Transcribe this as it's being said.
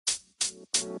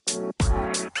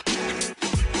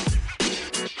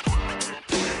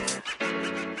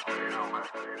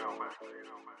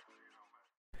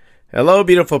Hello,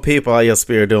 beautiful people. How your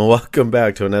spirit doing? Welcome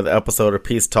back to another episode of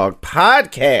Peace Talk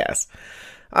Podcast.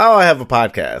 Oh, I have a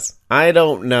podcast. I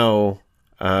don't know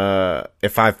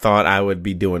if I thought I would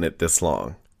be doing it this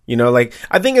long. You know, like,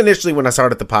 I think initially when I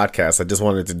started the podcast, I just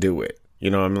wanted to do it. You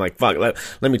know, I'm like, fuck, let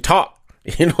me talk.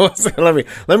 You know what I'm saying?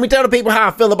 Let me tell the people how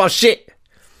I feel about shit.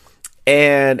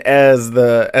 And as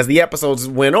the episodes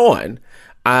went on,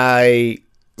 I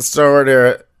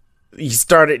started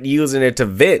using it to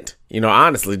vent, you know,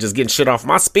 honestly, just getting shit off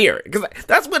my spirit. Because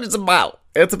that's what it's about.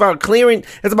 It's about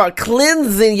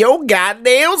cleansing your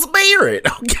goddamn spirit,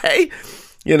 okay?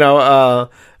 You know,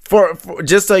 for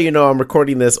just so you know, I'm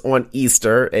recording this on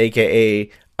Easter, aka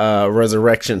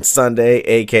Resurrection Sunday,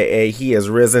 aka He has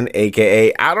risen,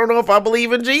 aka I don't know if I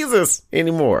believe in Jesus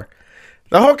anymore.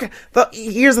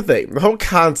 Here's the thing. The whole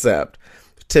concept,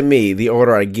 to me, the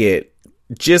older I get,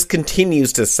 just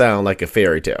continues to sound like a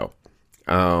fairy tale.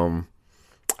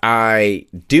 I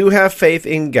do have faith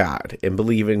in God and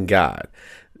believe in God.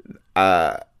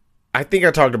 I think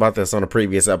I talked about this on a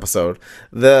previous episode.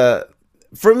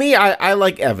 For me, I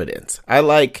like evidence. I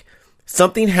like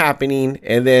something happening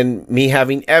and then me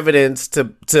having evidence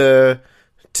to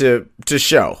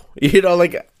show. You know,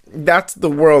 like, that's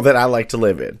the world that I like to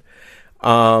live in.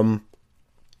 I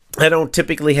don't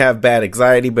typically have bad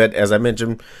anxiety, but as I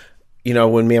mentioned, you know,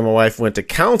 when me and my wife went to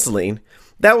counseling,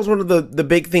 that was one of the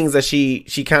big things that she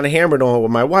kind of hammered on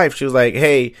with my wife. She was like,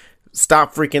 hey,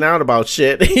 stop freaking out about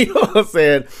shit. You know what I'm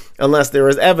saying? Unless there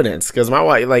is evidence. Because my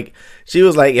wife, like, she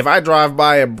was like, if I drive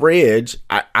by a bridge,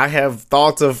 I have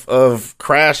thoughts of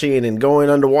crashing and going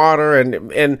underwater.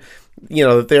 And, you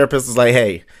know, the therapist is like,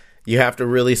 hey, you have to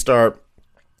really start,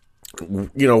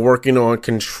 you know, working on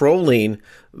controlling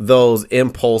those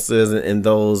impulses and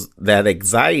that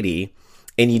anxiety.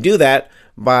 And you do that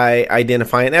by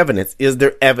identifying evidence. Is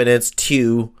there evidence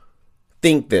to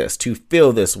think this, to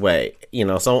feel this way, you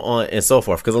know, so on and so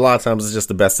forth? Because a lot of times it's just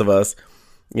the best of us,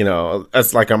 you know,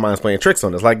 it's like our mind's playing tricks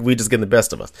on us, like we just get the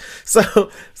best of us.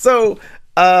 So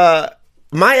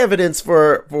my evidence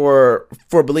for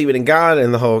believing in God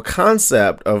and the whole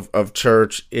concept of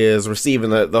church is receiving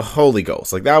the Holy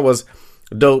Ghost. Like, that was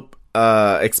a dope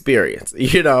experience,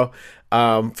 you know.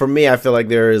 For me, I feel like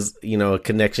there is, you know, a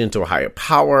connection to a higher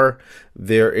power.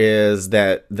 There is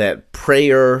that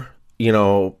prayer, you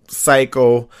know,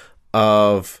 cycle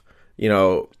of, you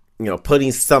know,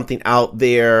 putting something out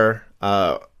there,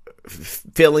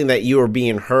 feeling that you are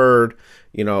being heard,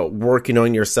 you know, working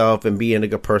on yourself and being a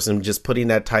good person, just putting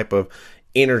that type of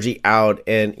energy out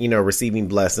and, you know, receiving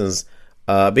blessings,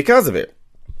 because of it.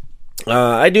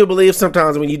 I do believe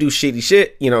sometimes when you do shitty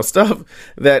shit, you know, stuff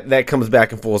that comes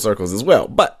back in full circles as well.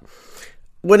 But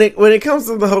when it comes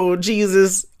to the whole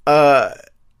Jesus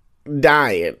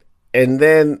dying and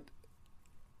then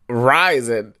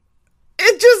rising,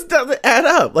 it just doesn't add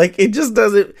up. Like, it does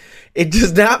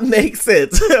not make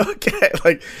sense. Okay,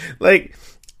 like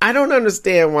I don't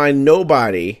understand why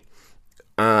nobody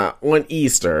on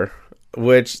Easter,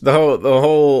 which the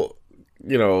whole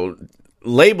you know,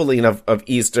 labeling of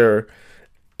Easter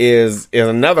is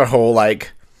another whole,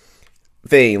 like,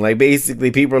 thing. Like, basically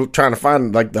people are trying to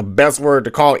find, like, the best word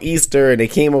to call Easter, and they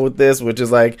came up with this, which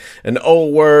is like an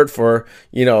old word for,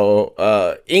 you know,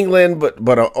 England,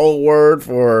 but an old word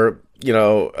for, you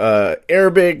know,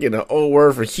 Arabic, and an old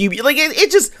word for Hebrew. Like,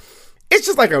 it's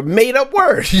just like a made up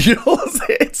word. You know what I'm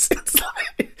saying? It's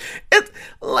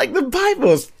like the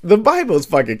Bible's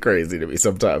fucking crazy to me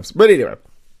sometimes. But anyway,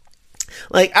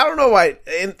 like, I don't know why,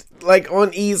 and like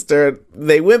on Easter,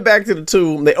 they went back to the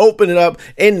tomb, they opened it up,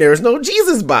 and there's no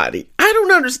Jesus body. I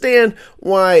don't understand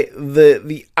why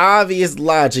the obvious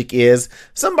logic is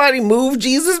somebody moved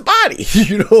Jesus' body.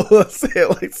 You know what I'm saying?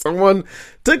 Like, someone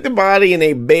took the body and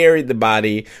they buried the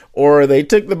body, or they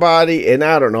took the body and,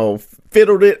 I don't know,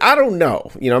 fiddled it. I don't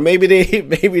know. You know, maybe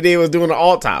they was doing an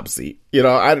autopsy. You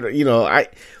know,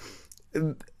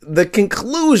 the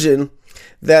conclusion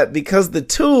that because the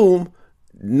tomb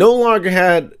no longer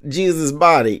had Jesus'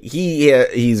 body,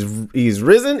 he's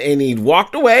risen and he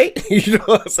walked away. You know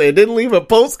what I'm saying? Didn't leave a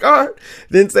postcard.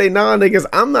 Didn't say, nah, niggas,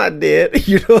 I'm not dead.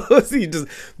 You know, this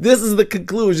is the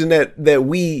conclusion that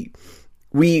we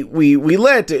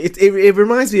led to. It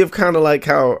reminds me of kind of like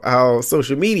how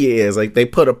social media is. Like, they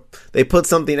put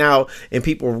something out and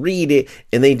people read it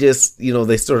and they just, you know,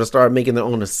 they sort of start making their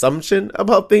own assumption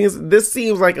about things. This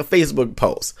seems like a Facebook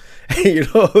post. You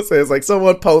know what I'm saying? It's like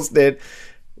someone posted,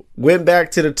 went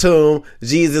back to the tomb,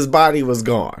 Jesus' body was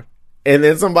gone. And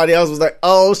then somebody else was like,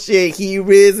 oh shit, he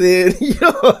risen. You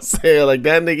know what I'm saying? Like,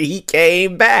 that nigga, he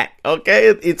came back.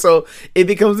 Okay. So it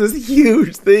becomes this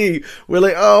huge thing. We're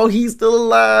like, oh, he's still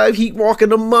alive. He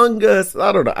walking among us.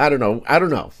 I don't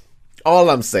know. All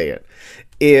I'm saying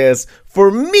is,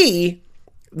 for me,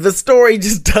 the story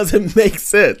just doesn't make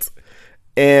sense.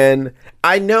 And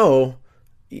I know,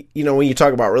 you know, when you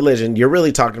talk about religion, you're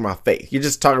really talking about faith. You're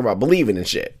just talking about believing in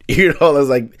shit. You know, it's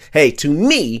like, hey, to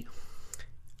me,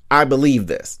 I believe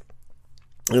this.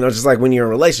 You know, just like when you're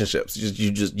in relationships,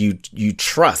 you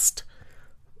trust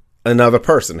another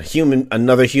person,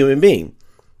 another human being.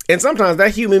 And sometimes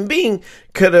that human being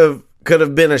could have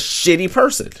been a shitty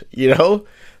person, you know?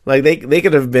 Like they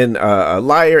could have been a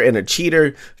liar and a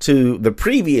cheater to the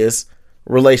previous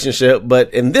relationship,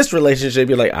 but in this relationship,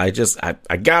 you're like, I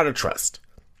gotta trust.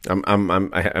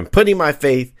 I'm putting my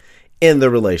faith in the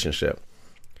relationship.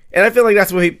 And I feel like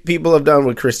that's what people have done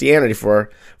with Christianity for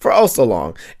oh so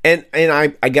long. And I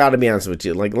gotta be honest with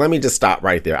you. Like, let me just stop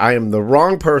right there. I am the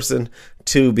wrong person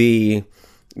to be,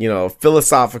 you know,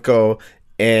 philosophical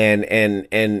and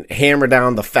hammer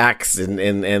down the facts and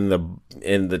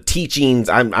the teachings.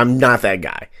 I'm not that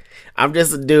guy. I'm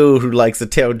just a dude who likes to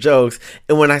tell jokes.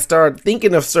 And when I start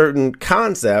thinking of certain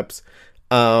concepts,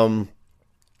 like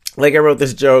I wrote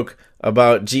this joke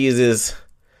about Jesus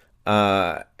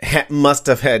must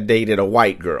have had dated a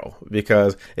white girl,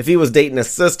 because if he was dating a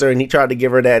sister and he tried to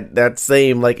give her that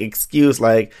same like excuse,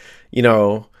 like, you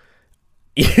know,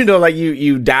 like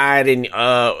you died and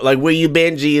like, where you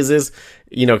been, Jesus?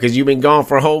 You know, because you've been gone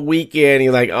for a whole weekend.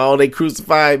 You're like, oh, they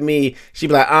crucified me. She'd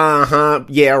be like,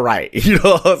 yeah, right. You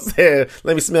know what I'm saying?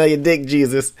 Let me smell your dick,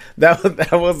 Jesus. That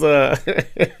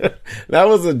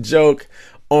was a joke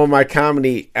on my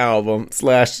comedy album /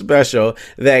 special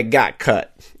that got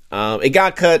cut. It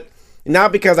got cut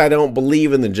not because I don't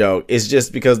believe in the joke. It's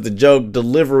just because the joke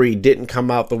delivery didn't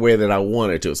come out the way that I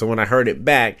wanted to. So when I heard it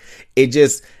back, it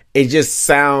just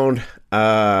sound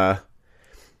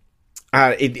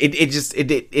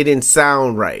it didn't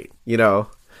sound right, you know.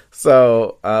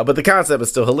 So but the concept is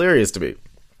still hilarious to me.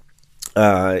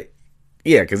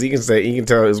 Yeah, because you can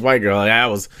tell this white girl, like, I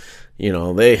was, you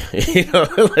know, they, you know,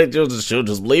 like, she'll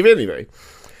just believe anything.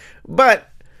 But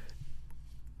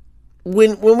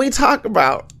when we talk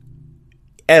about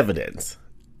evidence,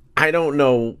 I don't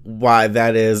know why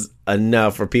that is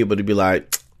enough for people to be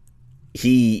like,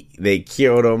 they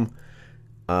killed him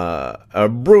a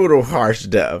brutal, harsh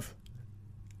death,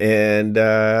 and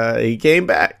he came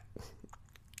back.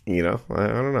 You know, I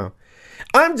don't know.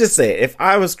 I'm just saying, if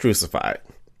I was crucified,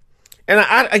 and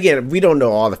again, we don't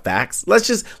know all the facts. Let's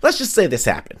just say this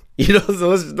happened. You know, so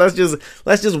let's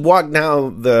just walk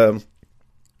down the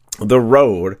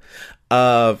road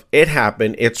of it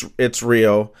happened. It's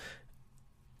real.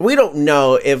 We don't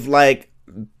know if, like,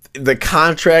 the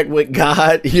contract with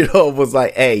God, you know, was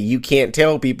like, hey, you can't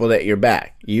tell people that you're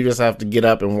back. You just have to get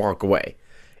up and walk away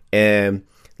and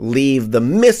leave the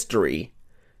mystery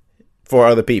for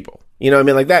other people. You know what I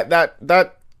mean? Like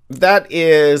that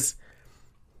is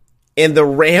in the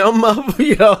realm of,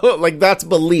 you know, like, that's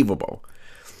believable.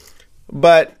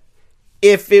 But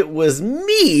if it was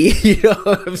me, you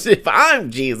know, if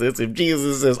I'm Jesus, if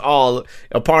Jesus is all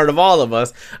a part of all of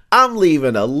us, I'm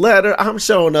leaving a letter. I'm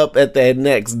showing up at that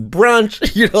next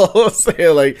brunch. You know what I'm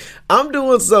saying? Like, I'm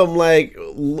doing something like,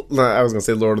 I was going to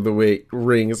say Lord of the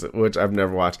Rings, which I've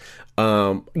never watched.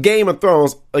 Game of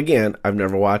Thrones, again, I've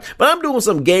never watched. But I'm doing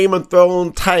some Game of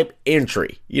Thrones type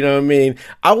entry. You know what I mean?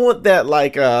 I want that,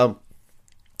 like,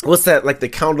 what's that, like the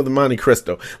Count of the Monte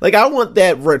Cristo? Like, I want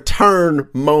that return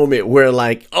moment where,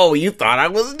 like, oh, you thought I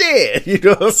was dead. You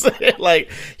know what I'm saying?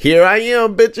 Like, here I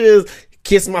am, bitches,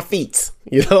 kiss my feet.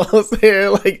 You know what I'm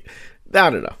saying? Like, I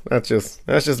don't know. That's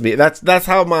just me. That's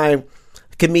how my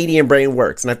comedian brain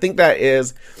works. And I think that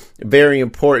is very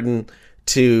important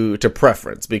to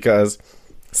preference, because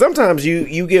sometimes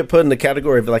you get put in the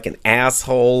category of like an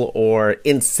asshole or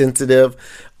insensitive,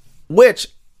 which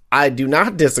I do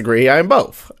not disagree. I am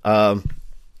both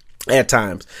at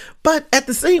times, but at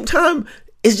the same time,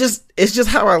 it's just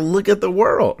how I look at the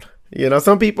world. You know,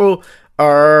 some people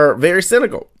are very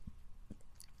cynical,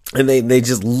 and they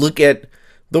just look at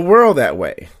the world that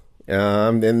way.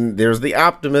 And there's the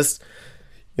optimist,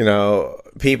 you know,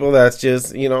 people that's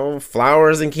just, you know,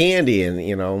 flowers and candy, and,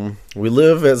 you know, we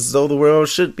live as though the world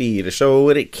should be to show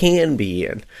what it can be.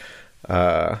 And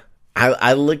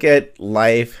I look at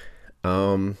life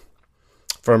from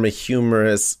a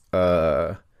humorous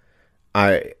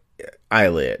eyelid.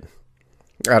 I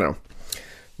don't know.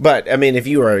 But, I mean, if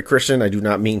you are a Christian, I do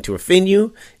not mean to offend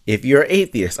you. If you're an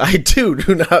atheist, I do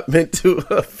not mean to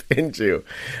offend you.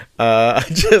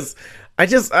 I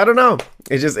I don't know.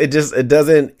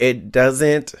 It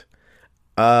doesn't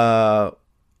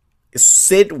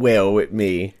sit well with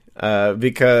me.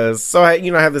 Because I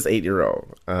have this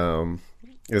 8-year-old.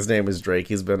 His name is Drake.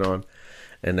 He's been on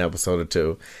an episode or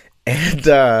two. And,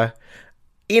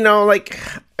 like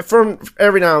from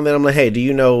every now and then I'm like, hey, do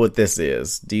you know what this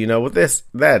is? Do you know what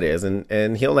that is?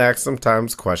 And he'll ask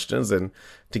sometimes questions and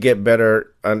to get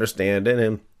better understanding.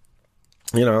 And,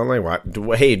 I'm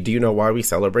like, hey, do you know why we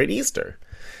celebrate Easter?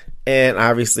 And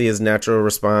obviously his natural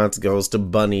response goes to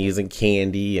bunnies and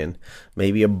candy, and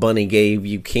maybe a bunny gave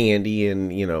you candy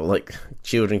and, like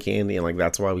children candy, and like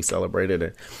that's why we celebrated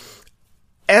it.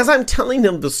 As I'm telling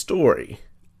him the story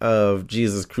of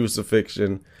Jesus'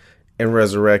 crucifixion and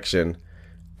resurrection,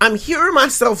 I'm hearing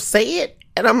myself say it,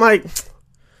 and I'm like,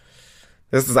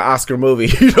 this is an Oscar movie.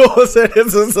 You know what I'm saying?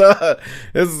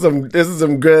 This is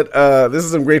some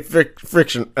great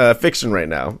fiction right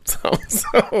now.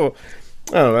 So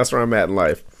I don't know, that's where I'm at in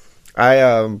life. I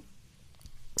don't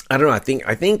know. I think,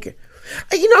 here's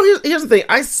the thing.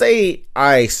 I say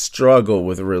I struggle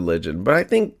with religion, but I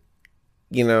think,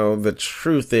 the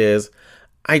truth is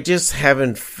I just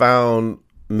haven't found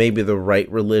maybe the right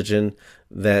religion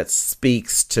that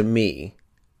speaks to me,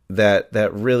 that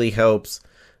really helps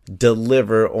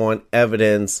deliver on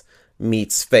evidence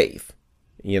meets faith.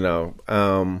 The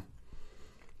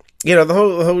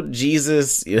whole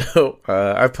Jesus,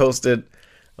 I posted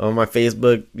on my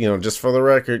Facebook, just for the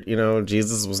record,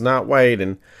 Jesus was not white.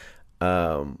 And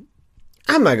I'm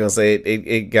not going to say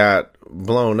it got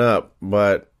blown up,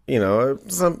 but,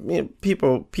 some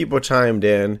people chimed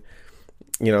in.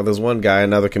 There's one guy,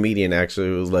 another comedian actually,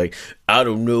 who was like, I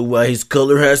don't know why his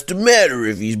color has to matter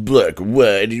if he's black or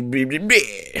white.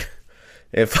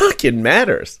 It fucking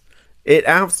matters. It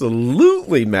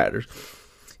absolutely matters.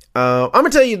 I'm gonna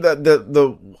tell you I'm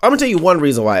gonna tell you one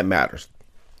reason why it matters.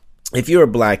 If you're a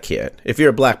black kid, if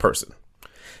you're a black person,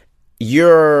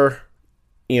 your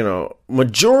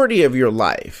majority of your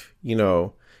life,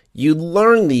 you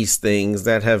learn these things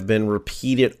that have been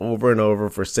repeated over and over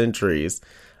for centuries,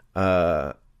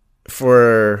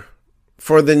 for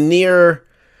the near,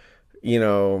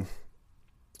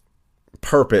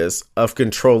 purpose of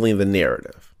controlling the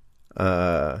narrative.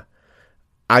 I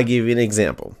give you an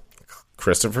example.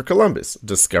 Christopher Columbus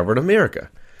discovered America.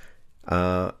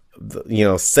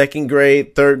 Second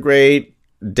grade, third grade,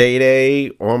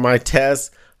 day on my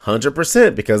test,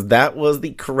 100%, because that was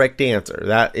the correct answer.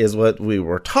 That is what we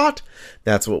were taught.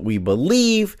 That's what we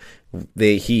believe.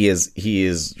 He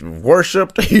is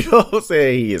worshipped.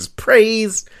 He is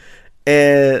praised.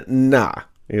 And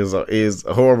he's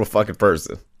a horrible fucking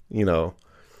person. I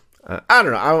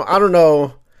don't know. I don't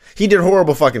know. He did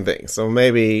horrible fucking things. So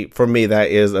maybe for me that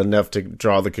is enough to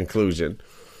draw the conclusion.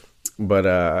 But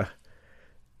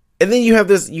and then you have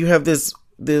this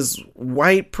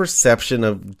white perception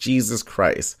of Jesus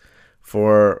Christ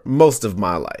for most of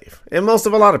my life and most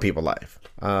of a lot of people's life.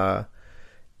 And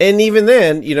even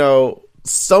then,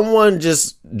 someone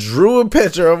just drew a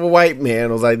picture of a white man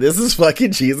and was like, this is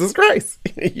fucking Jesus Christ.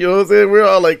 You know what I'm saying? We're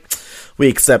all like, we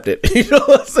accept it. You know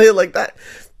what I'm saying? Like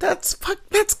that's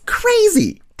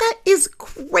crazy. That is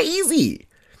crazy.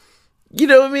 You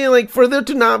know what I mean? Like, for there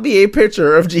to not be a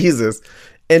picture of Jesus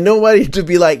and nobody to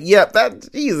be like, yep, that's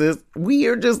Jesus. We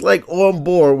are just like on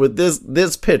board with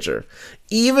this picture.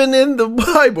 Even in the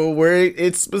Bible, where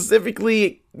it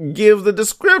specifically gives the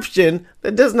description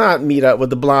that does not meet up with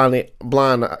the blonde,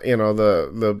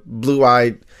 the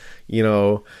blue-eyed,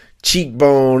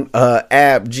 cheekbone,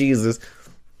 ab Jesus.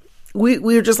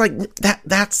 We're just like,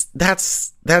 that's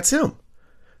him.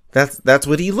 That's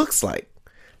what he looks like.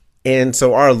 And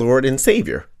so our Lord and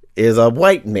Savior is a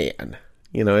white man,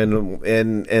 and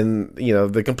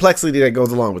the complexity that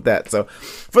goes along with that. So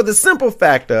for the simple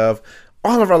fact of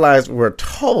all of our lives we're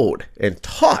told and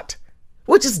taught,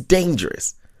 which is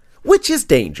dangerous.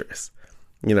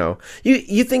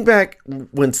 You think back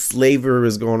when slavery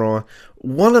was going on,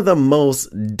 one of the most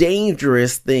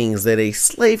dangerous things that a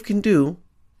slave can do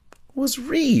was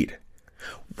read.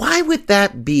 Why would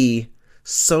that be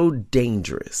so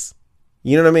dangerous?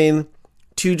 You know what I mean?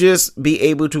 To just be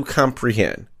able to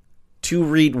comprehend, to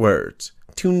read words,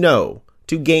 to know,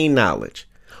 to gain knowledge.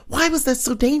 Why was that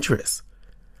so dangerous?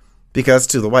 Because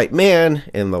to the white man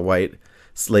and the white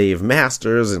slave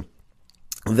masters,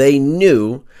 they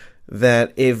knew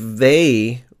that if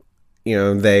they,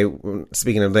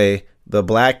 speaking of they, the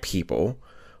black people,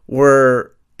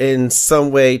 were in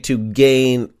some way to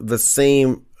gain the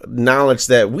same knowledge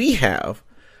that we have,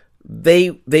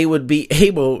 they would be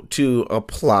able to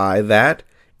apply that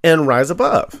and rise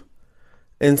above.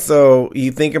 And so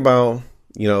you think about,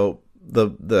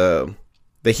 the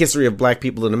the history of black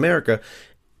people in America,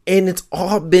 and it's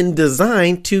all been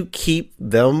designed to keep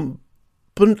them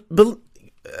beneath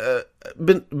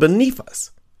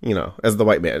us, you know, as the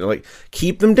white man, like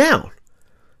keep them down,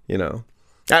 you know.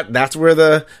 That's where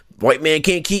the white man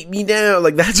can't keep me down.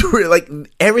 Like that's where like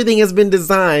everything has been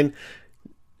designed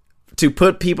to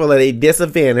put people at a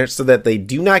disadvantage so that they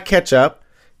do not catch up,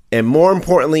 and more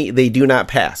importantly, they do not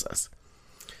pass us.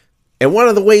 And one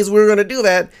of the ways we're going to do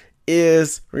that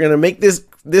is we're going to make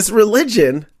this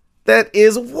religion that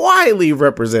is widely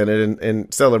represented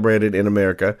and celebrated in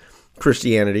America,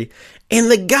 Christianity. And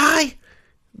the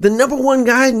number one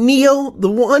guy, Neo, the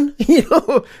one, you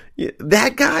know,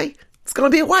 that guy, it's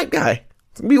going to be a white guy.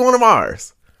 It's going to be one of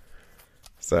ours.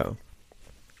 So,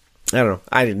 I don't know.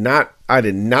 I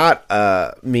did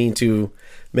not mean to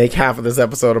make half of this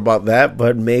episode about that,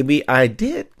 but maybe I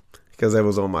did because it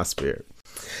was on my spirit.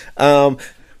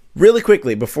 Really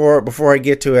quickly, before I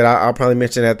get to it, I'll probably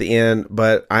mention it at the end,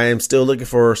 but I am still looking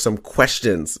for some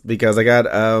questions because I got,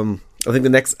 I think the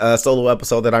next solo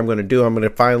episode that I'm going to do, I'm going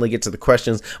to finally get to the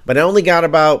questions, but I only got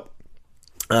about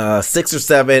 6 or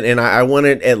 7, and I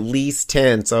wanted at least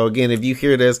 10. So again, if you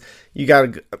hear this, you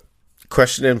got a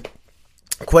question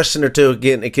or two.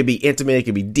 Again, it could be intimate, it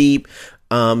could be deep,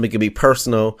 it could be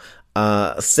personal.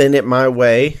 Send it my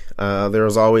way.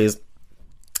 There's always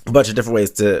a bunch of different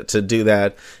ways to do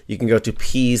that. You can go to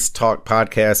Peace Talk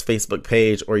Podcast Facebook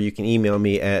page, or you can email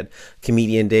me at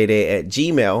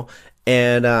comediandayday@gmail.com,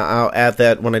 and I'll add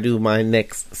that when I do my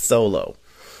next solo.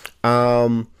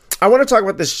 I want to talk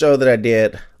about this show that I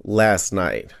did last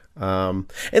night, and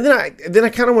then I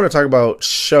kind of want to talk about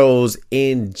shows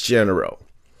in general.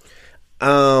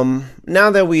 Now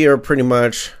that we are pretty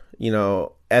much, you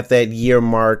know, at that year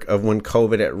mark of when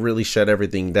COVID had really shut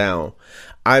everything down,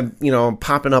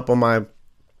 popping up on my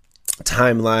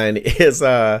timeline is,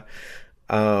 you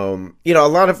know,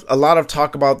 a lot of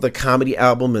talk about the comedy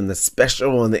album and the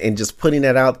special and just putting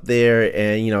that out there,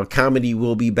 and, you know, comedy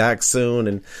will be back soon.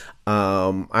 And,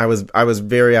 I was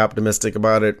very optimistic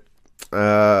about it,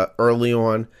 early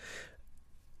on.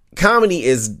 Comedy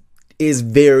is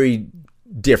very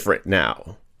different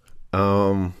now.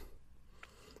 And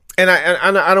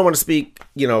I don't want to speak,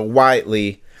 you know,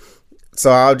 widely,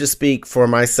 so I'll just speak for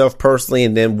myself personally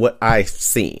and then what I've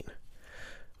seen.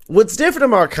 What's different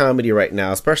about comedy right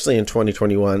now, especially in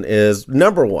 2021, is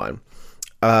number one,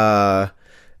 the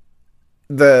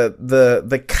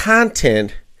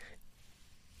content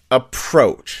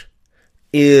approach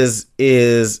is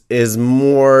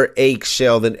more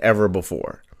eggshell than ever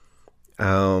before.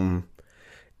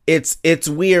 It's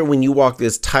weird when you walk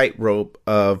this tightrope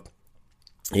of,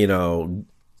 you know,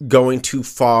 going too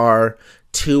far,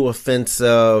 too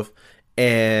offensive,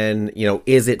 and, you know,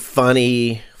 is it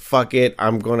funny? Fuck it,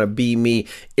 I'm gonna be me.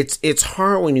 It's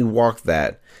hard when you walk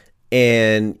that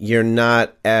and you're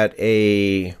not at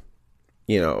a,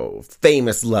 you know,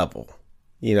 famous level,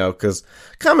 you know, because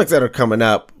comics that are coming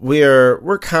up,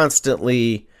 we're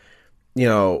constantly, you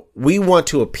know, we want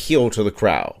to appeal to the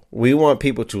crowd. We want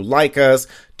people to like us,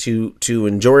 to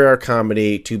enjoy our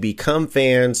comedy, to become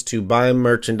fans, to buy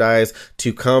merchandise,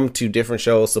 to come to different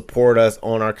shows, support us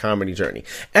on our comedy journey.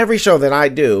 Every show that I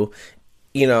do,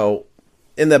 you know,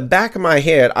 in the back of my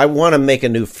head, I want to make a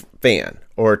new fan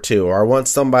or two, or I want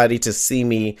somebody to see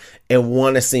me and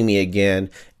want to see me again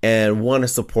and want to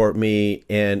support me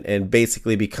and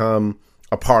basically become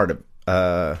a part of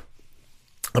this.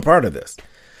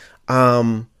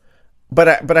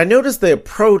 But I noticed the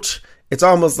approach. It's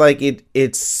almost like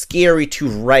it's scary to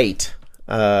write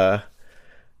about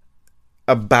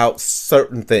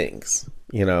certain things,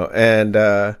 you know, and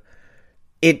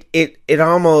it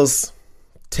almost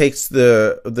takes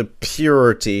the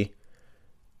purity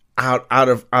out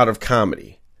of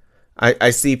comedy. I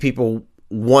see people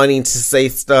wanting to say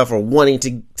stuff or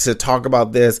wanting to talk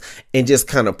about this and just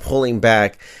kind of pulling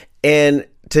back, and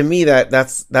to me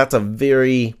that's a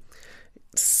very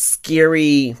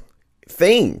scary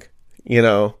thing, you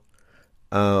know.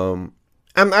 I'm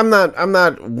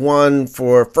not one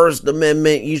for First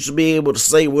Amendment. You should be able to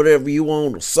say whatever you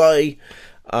want to say.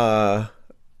 I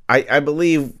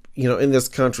believe, you know, in this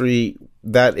country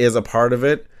that is a part of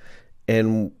it,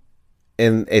 and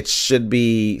it should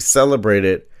be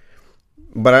celebrated.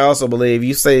 But I also believe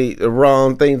you say the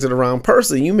wrong thing to the wrong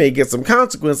person, you may get some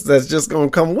consequences that's just going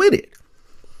to come with it.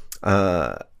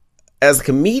 As a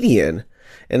comedian,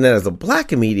 and then as a black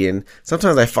comedian,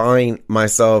 sometimes I find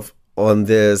myself on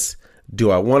this: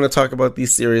 do I want to talk about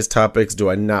these serious topics? Do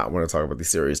I not want to talk about these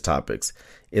serious topics?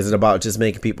 Is it about just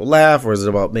making people laugh, or is it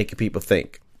about making people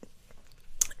think?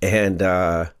 And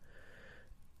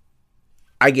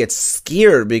I get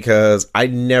scared because I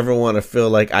never want to feel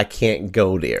like I can't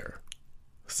go there.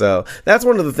 So that's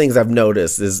one of the things I've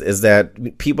noticed is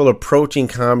that people approaching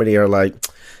comedy are like,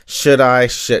 should I,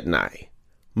 shouldn't I?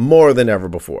 More than ever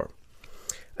before.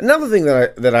 Another thing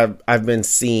that I've been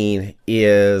seeing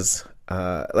is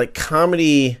like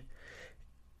comedy.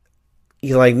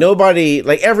 You know, like nobody,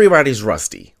 like everybody's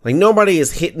rusty. Like nobody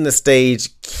is hitting the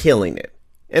stage killing it.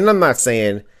 And I'm not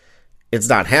saying it's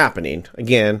not happening.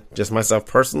 Again, just myself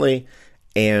personally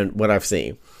and what I've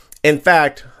seen. In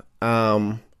fact,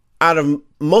 out of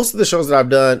most of the shows that I've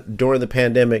done during the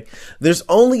pandemic, there's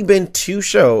only been 2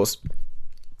 shows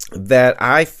that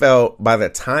I felt by the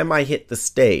time I hit the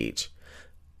stage,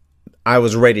 I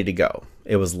was ready to go.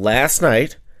 It was last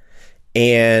night,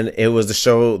 and it was the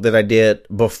show that I did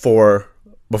before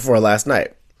last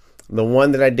night. The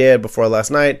one that I did before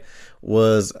last night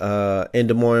was in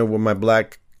Des Moines with my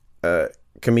black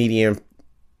comedian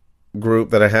group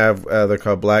that I have. They're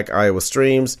called Black Iowa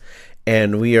Streams,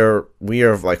 and we are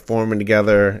like forming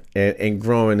together and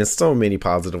growing in so many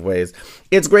positive ways.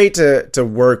 It's great to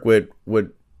work with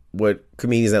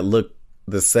comedians that look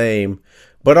the same,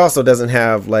 but also doesn't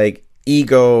have like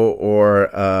ego or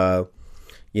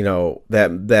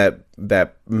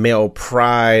that male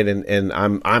pride and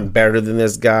I'm better than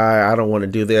this guy. I don't want to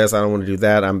do this. I don't want to do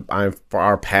that. I'm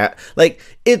far past. Like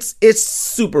it's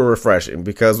super refreshing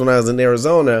because when I was in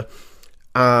Arizona,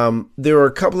 there were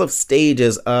a couple of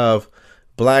stages of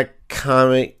black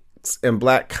comics and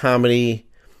black comedy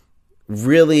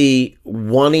really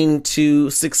wanting to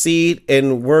succeed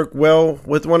and work well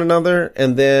with one another,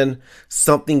 and then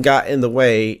something got in the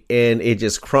way and it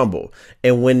just crumbled.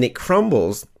 And when it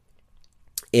crumbles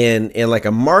in like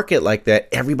a market like that,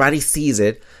 everybody sees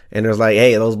it and there's like,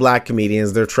 hey, those black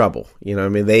comedians, they're trouble. You know what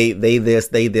I mean? They this,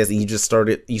 and you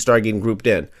start getting grouped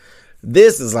in.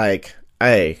 This is like,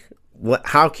 hey,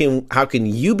 how can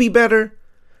you be better?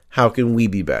 How can we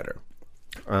be better?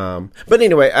 But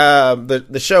anyway,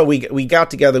 the show, we got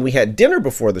together, we had dinner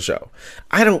before the show.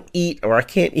 I don't eat, or I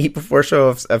can't eat before a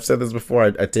show. I've said this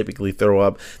before. I typically throw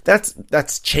up.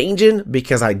 That's changing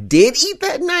because I did eat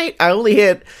that night. I only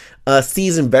had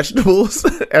seasoned vegetables.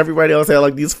 Everybody else had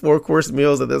like these 4-course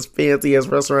meals at this fancy ass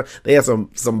restaurant. They had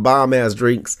some bomb ass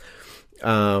drinks.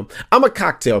 I'm a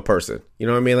cocktail person. You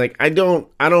know what I mean? Like I don't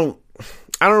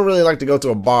really like to go to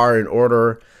a bar and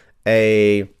order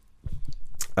a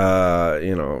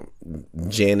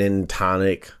gin and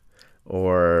tonic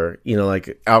or,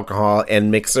 like alcohol and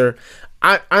mixer.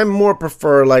 I more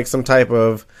prefer like some type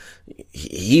of,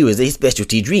 here is a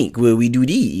specialty drink where we do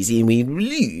these and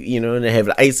and they have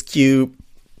the ice cube,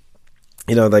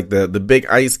 like the big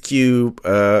ice cube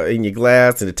in your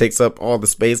glass, and it takes up all the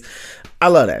space. I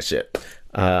love that shit.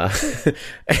 And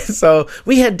so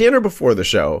we had dinner before the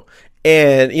show.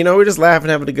 And, we're just laughing,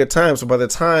 having a good time. So by the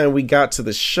time we got to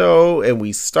the show and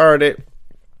we started,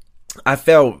 I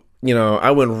felt, I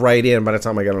went right in by the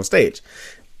time I got on stage.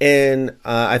 And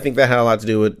I think that had a lot to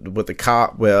do with the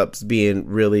cobwebs being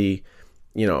really,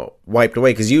 wiped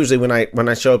away. Because usually when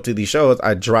I show up to these shows,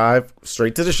 I drive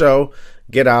straight to the show,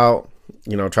 get out,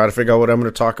 try to figure out what I'm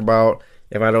going to talk about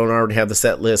if I don't already have the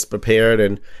set list prepared.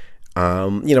 And, by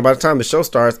the time the show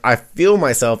starts, I feel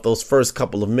myself those first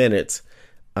couple of minutes,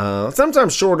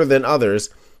 sometimes shorter than others,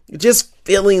 just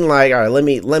feeling like, all right,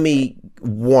 let me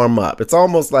warm up. It's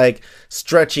almost like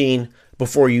stretching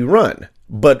before you run,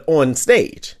 but on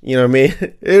stage. You know what I mean?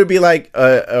 It would be like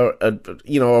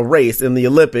a race in the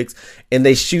Olympics, and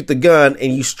they shoot the gun,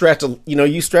 and you stretch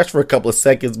for a couple of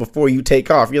seconds before you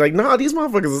take off. You're like, nah, these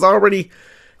motherfuckers is already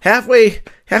halfway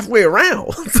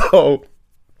around. So,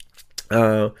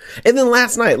 and then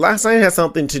last night had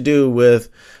something to do with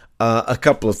a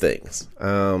couple of things.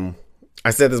 I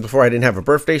said this before, I didn't have a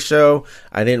birthday show.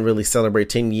 I didn't really celebrate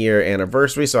 10-year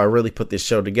anniversary, so I really put this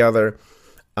show together.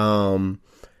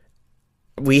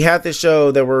 We had this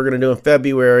show that we were going to do in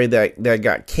February that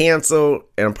got canceled,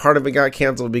 and part of it got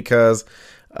canceled because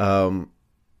the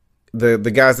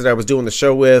guys that I was doing the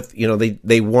show with,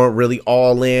 they weren't really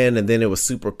all in, and then it was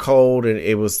super cold, and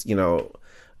it was,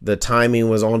 the timing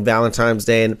was on Valentine's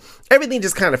Day, and everything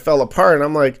just kind of fell apart, and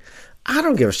I'm like, I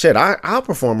don't give a shit. I'll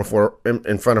perform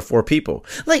in front of 4 people.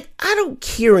 Like, I don't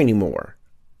care anymore.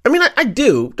 I mean, I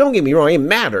do. Don't get me wrong. It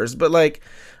matters. But, like,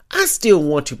 I still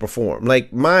want to perform.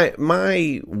 Like, my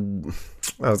I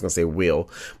was going to say will.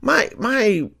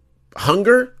 My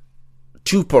hunger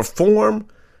to perform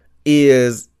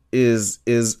is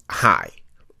high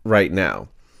right now.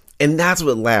 And that's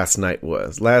what last night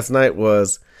was. Last night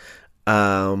was,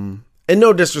 and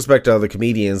no disrespect to other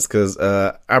comedians, because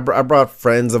I brought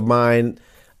friends of mine.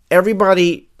 I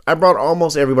brought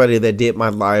almost everybody that did my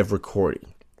live recording.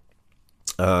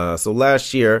 So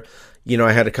last year,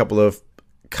 I had a couple of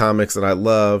comics that I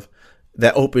love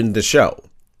that opened the show.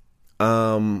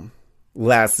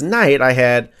 Last night I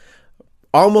had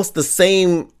almost the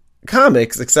same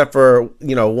comics except for,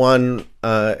 one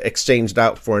exchanged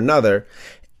out for another.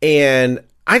 And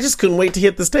I just couldn't wait to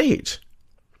hit the stage.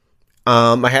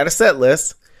 I had a set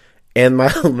list, and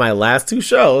my last two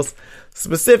shows,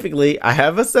 specifically, I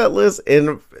have a set list,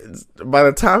 and by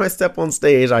the time I step on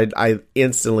stage, I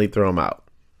instantly throw them out.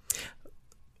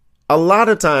 A lot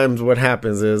of times what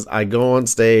happens is I go on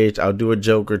stage, I'll do a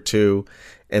joke or two,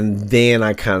 and then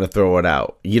I kind of throw it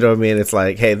out. You know what I mean? It's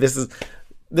like, hey, this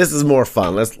is more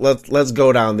fun. Let's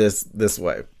go down this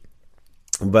way.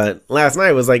 But last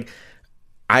night was like,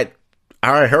 all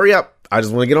right, hurry up. I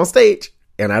just want to get on stage,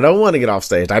 and I don't want to get off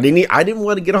stage. I didn't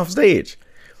want to get off stage.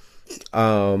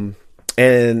 And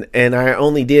I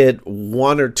only did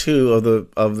one or two of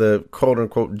the quote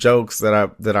unquote jokes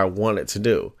that I wanted to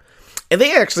do. And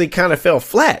they actually kind of fell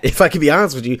flat, if I can be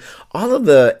honest with you. All of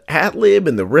the ad-lib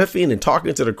and the riffing and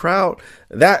talking to the crowd,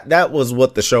 that was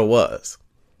what the show was.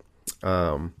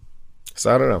 So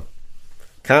I don't know.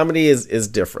 Comedy is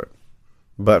different.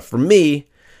 But for me,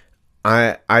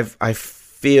 I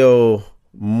feel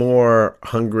more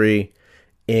hungry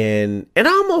and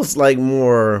almost like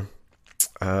more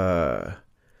like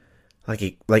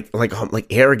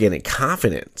arrogant and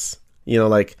confidence.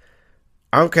 Like,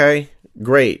 okay,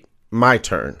 great. My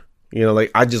turn.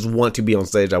 Like, I just want to be on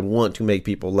stage. I want to make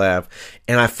people laugh.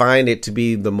 And I find it to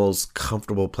be the most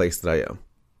comfortable place that I am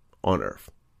on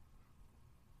earth.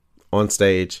 On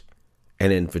stage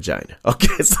and in vagina.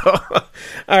 Okay, so all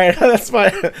right, that's my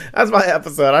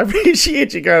episode. I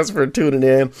appreciate you guys for tuning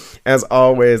in. As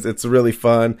always, it's really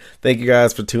fun. Thank you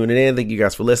guys for tuning in. Thank you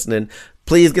guys for listening.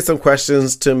 Please get some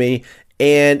questions to me.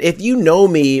 And if you know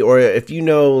me, or if you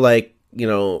know, like,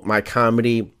 my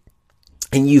comedy,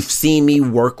 and you've seen me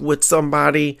work with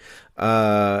somebody,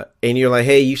 and you're like,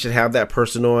 hey, you should have that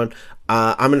person on,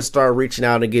 I'm going to start reaching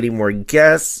out and getting more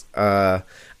guests. I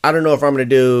don't know if I'm going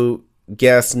to do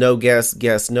guests, no guests,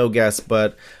 guests, no guests,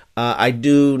 but I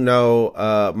do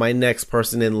know my next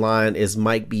person in line is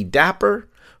Mike B. Dapper,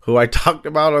 who I talked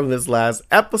about on this last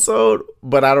episode,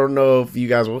 but I don't know if you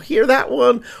guys will hear that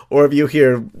one, or if you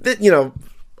hear, this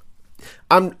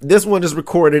one is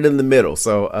recorded in the middle,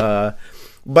 so,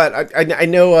 but I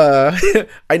know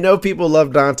I know people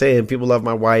love Dante and people love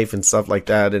my wife and stuff like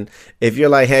that. And if you're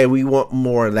like, hey, we want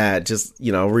more of that, just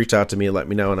reach out to me and let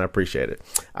me know, and I appreciate it.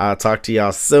 I'll talk to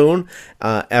y'all soon.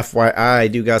 FYI, I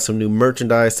do got some new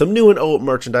merchandise, some new and old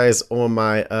merchandise on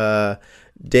my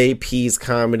Day Peas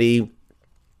Comedy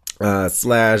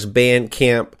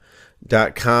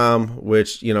 /bandcamp.com,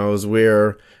 which is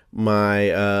where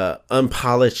my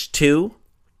Unpolished 2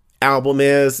 album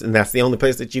is, and that's the only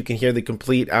place that you can hear the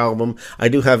complete album. I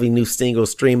do have a new single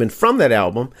streaming from that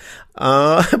album,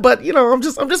 but I'm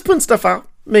just putting stuff out,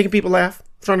 making people laugh,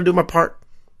 trying to do my part.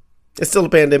 It's still a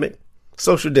pandemic.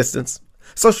 Social distance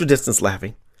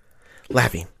laughing,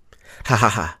 ha ha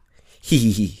ha, hee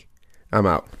hee hee. I'm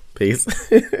out. Peace.